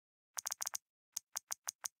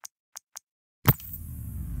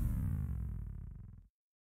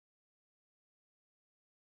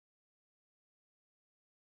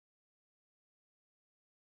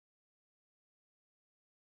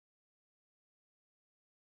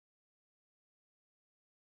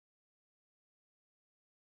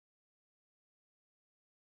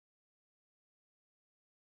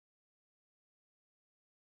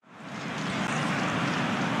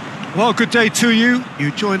Well, good day to you.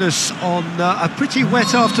 You join us on a pretty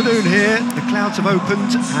wet afternoon here. The clouds have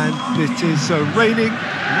opened and it is raining,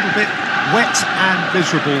 a little bit wet and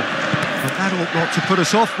miserable. But that ought not to put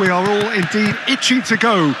us off. We are all indeed itching to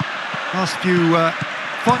go. Last few...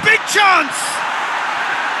 big chance!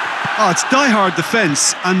 Oh, it's die-hard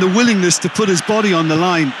defence and the willingness to put his body on the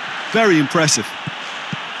line. Very impressive.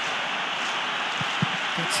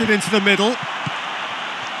 Gets it into the middle.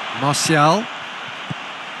 Martial.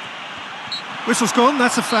 Whistle's gone,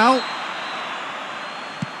 that's a foul.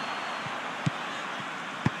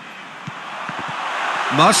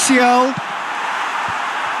 Martial.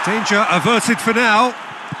 Danger averted for now.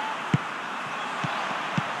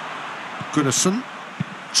 Gunnarsson.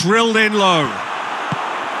 Drilled in low.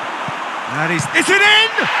 That is it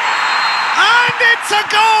in? And it's a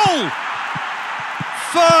goal!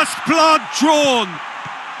 First blood drawn.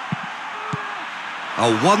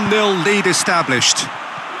 A 1-0 lead established.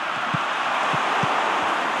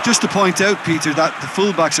 Just to point out, Peter, that the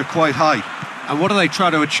fullbacks are quite high. And what do they try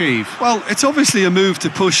to achieve? Well, it's obviously a move to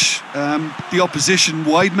push the opposition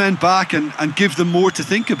wide men back and give them more to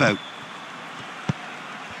think about.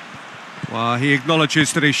 Well, he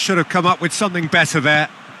acknowledges that he should have come up with something better there.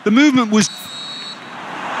 The movement was...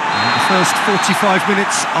 And the first 45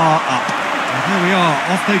 minutes are up. And here we are,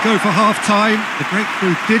 off they go for half-time. The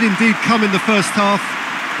breakthrough did indeed come in the first half,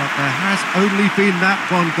 but there has only been that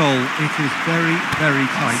one goal. It is very, very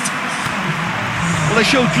tight. Well, they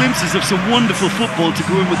showed glimpses of some wonderful football to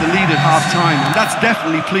go in with the lead at half-time, and that's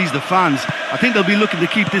definitely pleased the fans. I think they'll be looking to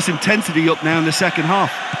keep this intensity up now in the second half.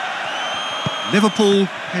 Liverpool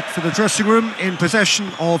head for the dressing room in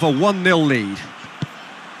possession of a 1-0 lead.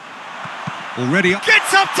 Already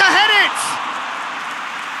gets up to head it!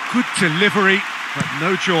 Good delivery, but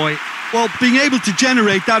no joy. Well, being able to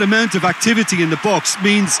generate that amount of activity in the box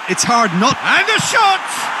means it's hard not... And a shot!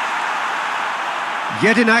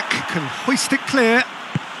 Jedinak can hoist it clear.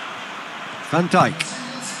 Van Dijk.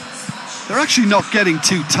 They're actually not getting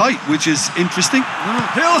too tight, which is interesting.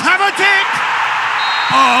 He'll have a dig!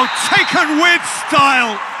 Oh, taken with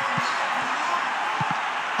style!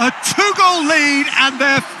 A 2-goal lead and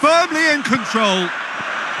they're firmly in control.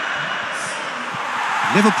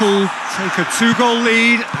 Liverpool take a 2-goal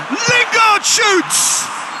lead. Lingard shoots!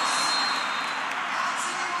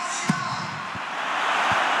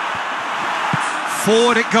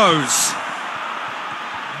 Forward it goes.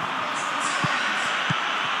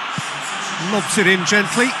 Lobs it in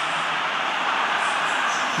gently.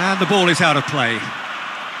 And the ball is out of play.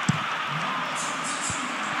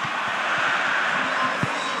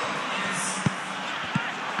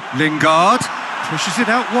 Lingard pushes it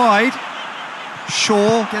out wide.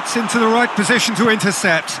 Shaw gets into the right position to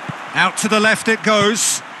intercept. Out to the left it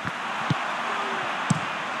goes.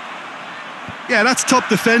 Yeah, that's top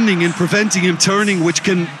defending and preventing him turning, which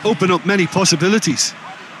can open up many possibilities.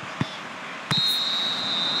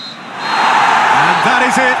 And that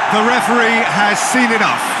is it. The referee has seen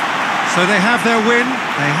enough. So they have their win.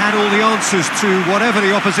 They had all the answers to whatever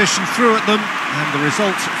the opposition threw at them, and the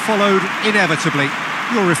result followed inevitably.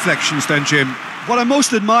 Your reflections then, Jim? What I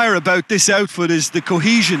most admire about this outfit is the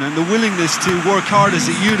cohesion and the willingness to work hard as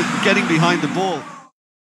a unit getting behind the ball.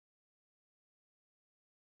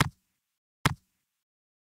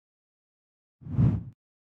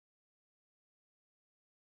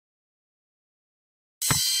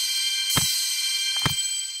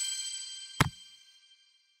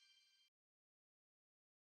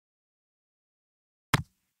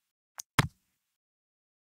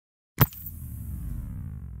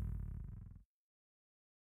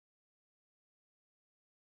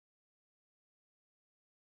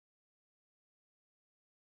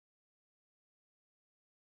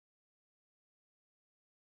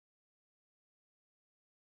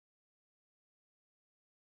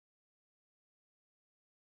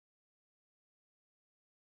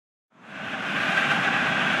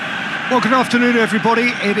 Well, good afternoon,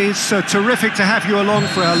 everybody. It is terrific to have you along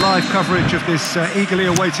for our live coverage of this eagerly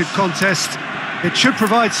awaited contest. It should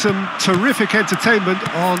provide some terrific entertainment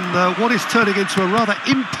on what is turning into a rather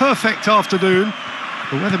imperfect afternoon.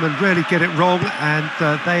 The weathermen rarely get it wrong, and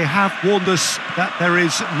they have warned us that there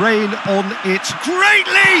is rain on it. Great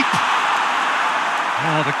leap!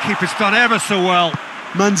 Oh, the keeper's done ever so well.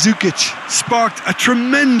 Mandzukic sparked a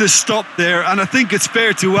tremendous stop there, and I think it's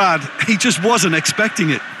fair to add, he just wasn't expecting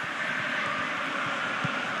it.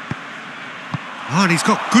 Oh, and he's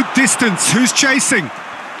got good distance. Who's chasing?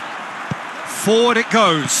 Forward it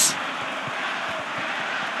goes.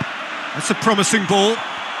 That's a promising ball.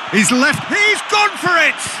 He's left. He's gone for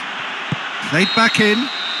it. Played back in.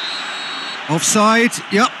 Offside.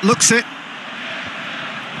 Yep, looks it.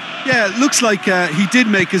 Yeah, it looks like he did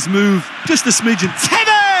make his move just a smidgen.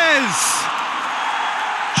 Tevez!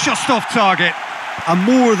 Just off target. A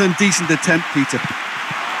more than decent attempt, Peter.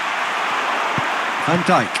 Van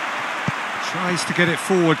Dijk tries to get it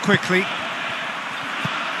forward quickly.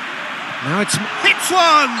 Now it's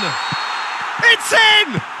one! It's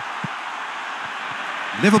in!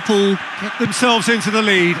 Liverpool get themselves into the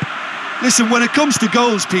lead. Listen, when it comes to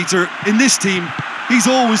goals, Peter, in this team, he's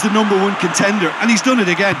always the #1 contender, and he's done it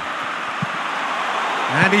again.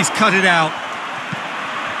 And he's cut it out.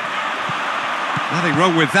 Nothing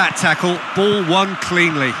wrong with that tackle. Ball won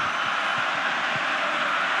cleanly.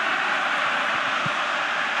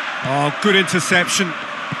 Oh, good interception.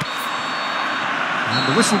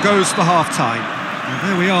 And the whistle goes for half-time. And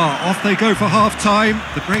there we are, off they go for half-time.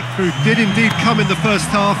 The breakthrough did indeed come in the first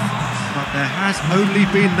half, but there has only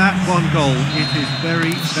been that one goal. It is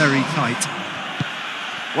very, very tight.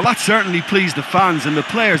 Well, that certainly pleased the fans, and the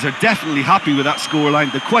players are definitely happy with that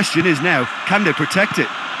scoreline. The question is now, can they protect it?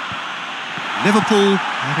 Liverpool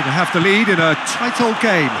having to have the lead in a tight old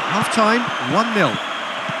game. Half-time, 1-0.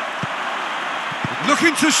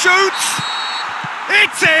 Looking to shoot!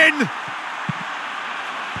 It's in!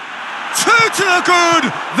 2 to the good!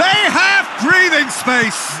 They have breathing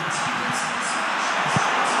space!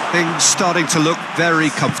 Things starting to look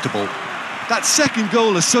very comfortable. That second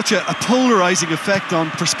goal has such a polarising effect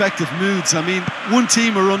on prospective moods. I mean, one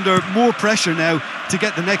team are under more pressure now to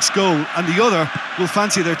get the next goal, and the other will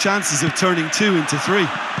fancy their chances of turning 2 into 3.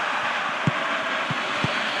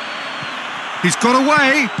 He's got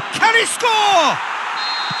away! Can he score?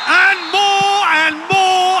 And more and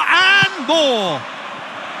more and more!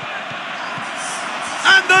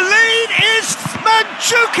 And the lead is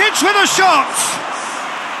Mandzukic with a shot!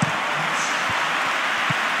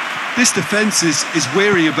 This defence is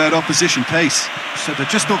wary about opposition pace. So they're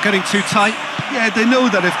just not getting too tight? Yeah, they know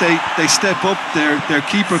that if they step up, their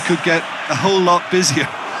keeper could get a whole lot busier.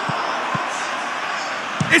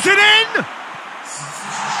 Is it in?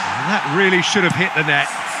 And that really should have hit the net.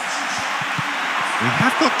 We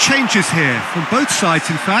have got changes here, from both sides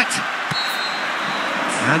in fact.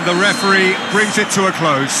 And the referee brings it to a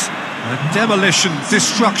close. A demolition,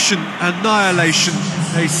 destruction, annihilation.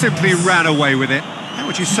 They simply ran away with it. How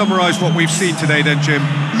would you summarise what we've seen today then, Jim?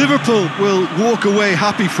 Liverpool will walk away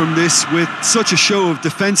happy from this with such a show of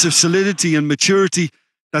defensive solidity and maturity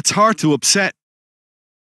that's hard to upset.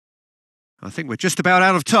 I think we're just about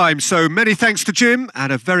out of time, so many thanks to Jim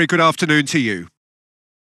and a very good afternoon to you.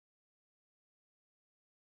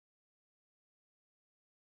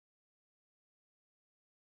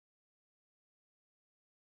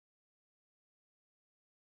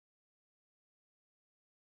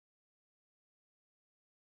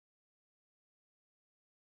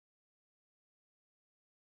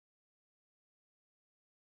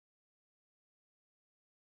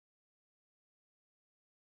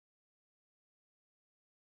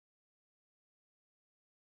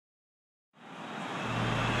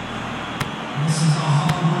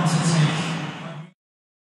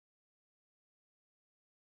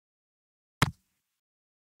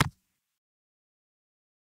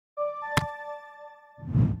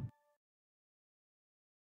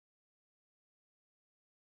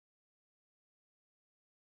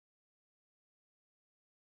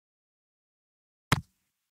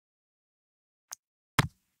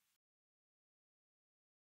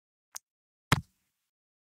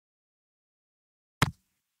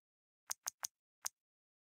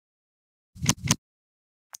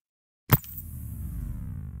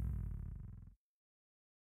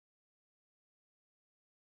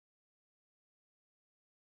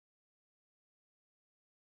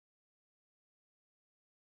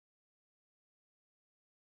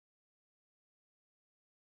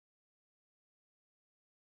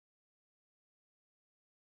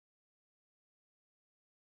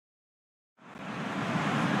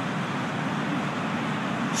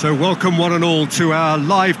 So welcome one and all to our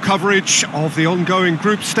live coverage of the ongoing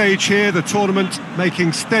group stage here, the tournament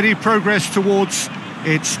making steady progress towards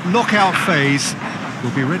its knockout phase.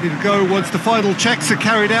 We'll be ready to go once the final checks are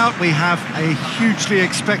carried out. We have a hugely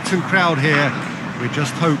expectant crowd here. We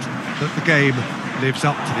just hope that the game lives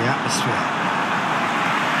up to the atmosphere.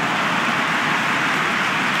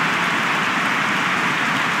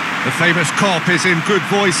 The famous Kop is in good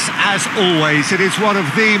voice as always. It is one of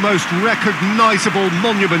the most recognisable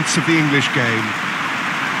monuments of the English game.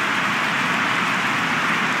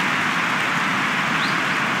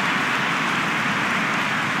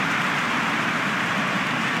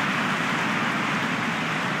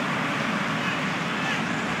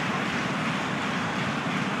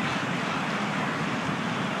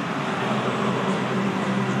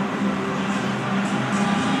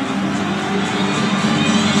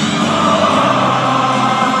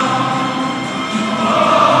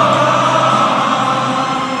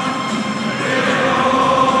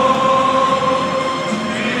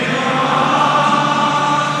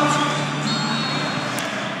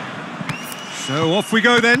 So off we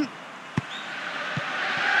go then.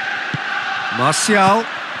 Martial.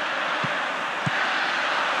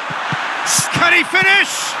 Can he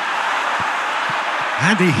finish?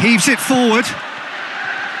 And he heaves it forward.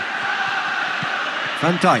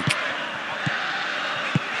 Van Dijk.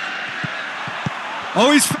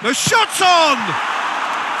 Oh, the shot's on!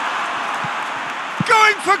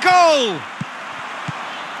 Going for goal!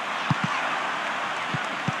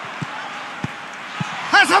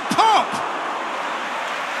 Has a pop!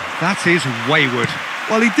 That is wayward.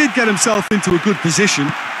 Well, he did get himself into a good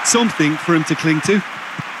position, something for him to cling to.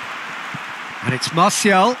 And it's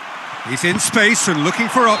Martial. He's in space and looking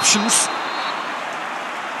for options.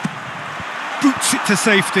 Boots it to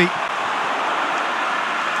safety.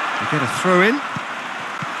 We get a throw in.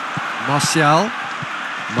 Martial.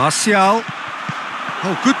 Martial.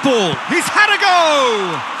 Oh, good ball. He's had a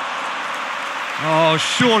go! Oh,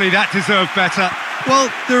 surely that deserved better. Well,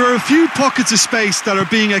 there are a few pockets of space that are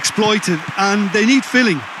being exploited, and they need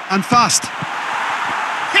filling, and fast.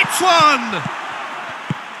 Hits one!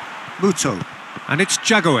 Muto. And it's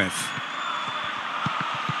Djagoev.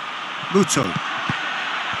 Muto.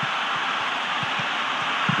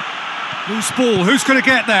 Loose ball, who's going to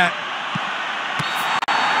get that?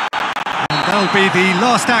 And that'll be the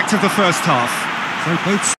last act of the first half. So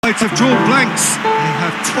both sides have drawn blanks. They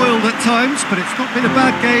have toiled at times, but it's not been a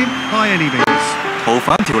bad game by any means. 逃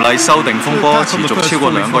犯條例修訂風波持續超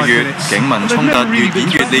過2個月，警民衝突越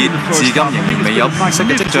演越烈，至今仍然未有平息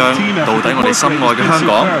嘅跡象。到底我哋心愛嘅香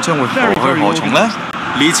港將會何去何從呢？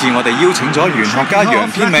呢次我哋邀請咗玄學家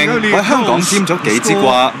楊天命為香港占咗幾支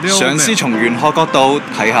卦，嘗試從玄學角度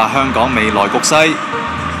睇下香港未來局勢。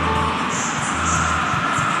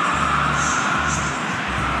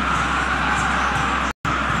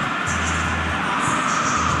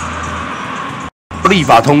立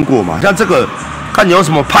法通过嘛，像这个看有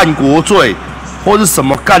什么叛国罪，或是什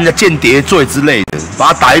么干的间谍罪之类的，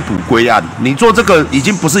把他逮捕归案。你做这个已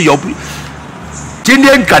经不是今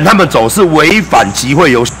天赶他们走是违反集会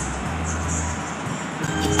游戏。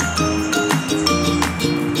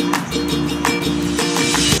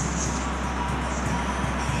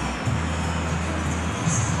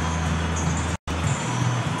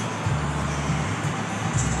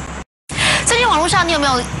网络上你有没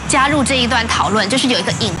有加入这一段讨论？就是有一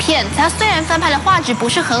个影片，它虽然翻拍的画质不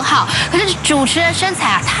是很好，可是主持人身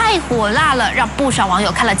材太火辣了，让不少网友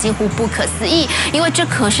看了几乎不可思议。因为这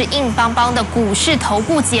可是硬邦邦的股市投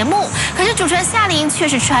顾节目，可是主持人夏琳却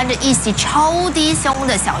是穿着一袭超低胸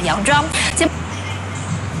的小洋装。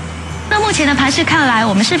那目前的盘势看来，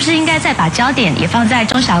我们是不是应该再把焦点也放在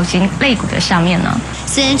中小型类股的上面呢？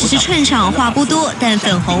虽然只是串场话不多，但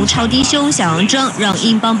粉红超低胸小洋装让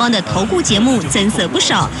硬邦邦的投顾节目增色不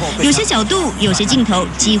少。有些角度、有些镜头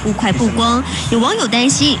几乎快曝光。有网友担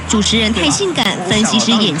心主持人太性感，分析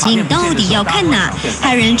师眼睛到底要看哪？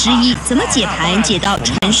还有人质疑怎么解盘解到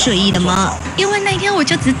穿睡衣的吗？因为那天我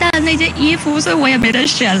就只带了那件衣服，所以我也没得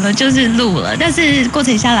选了，就是录了。但是过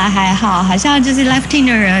程下来还好，好像就是 live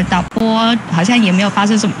team 导播好像也没有发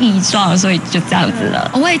生什么异状，所以就这样子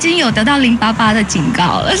了。我已经有得到088的警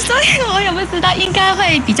告了，所以我也不知道，应该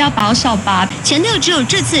会比较保守吧。强调只有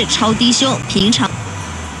这次超低胸，平常。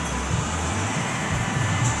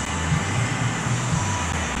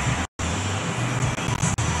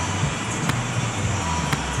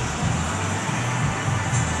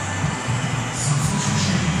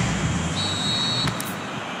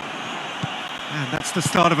And that's the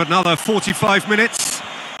start of another 45 minutes.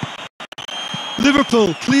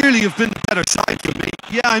 Liverpool clearly have been the better side for me.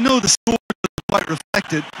 Yeah, I know the score doesn't quite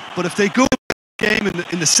reflect it, but if they go to the game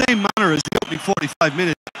in the same manner as the opening 45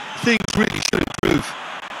 minutes, things really should improve.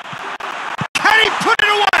 Can he put it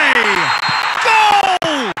away?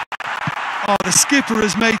 Goal! Oh, the skipper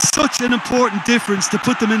has made such an important difference to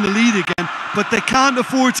put them in the lead again, but they can't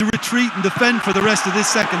afford to retreat and defend for the rest of this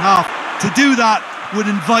second half. To do that would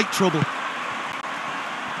invite trouble.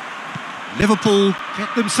 Liverpool get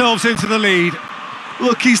themselves into the lead.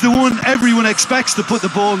 Look, he's the one everyone expects to put the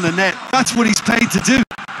ball in the net. That's what he's paid to do.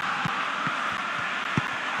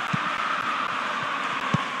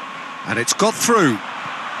 And it's got through.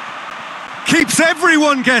 Keeps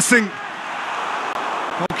everyone guessing.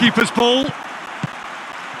 Goalkeeper's ball.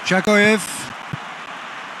 Djagoev.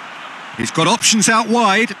 He's got options out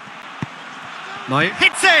wide.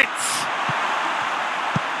 Hits it!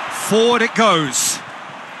 Forward it goes.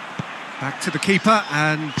 Back to the keeper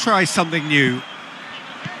and tries something new.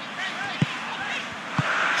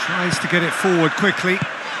 Tries to get it forward quickly.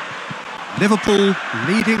 Liverpool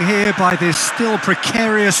leading here by this still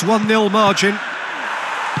precarious 1-0 margin.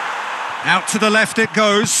 Out to the left it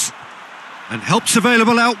goes. And help's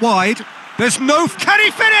available out wide. There's no... Can he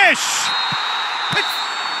finish?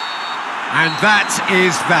 And that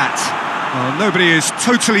is that. Well, nobody is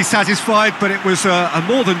totally satisfied, but it was a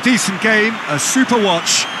more than decent game, a super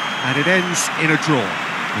watch, and it ends in a draw.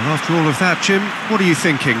 And after all of that, Jim, what are you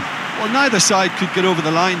thinking? Well, neither side could get over the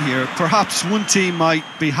line here. Perhaps one team might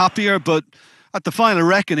be happier, but at the final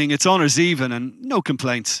reckoning, it's honours even and no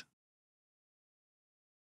complaints.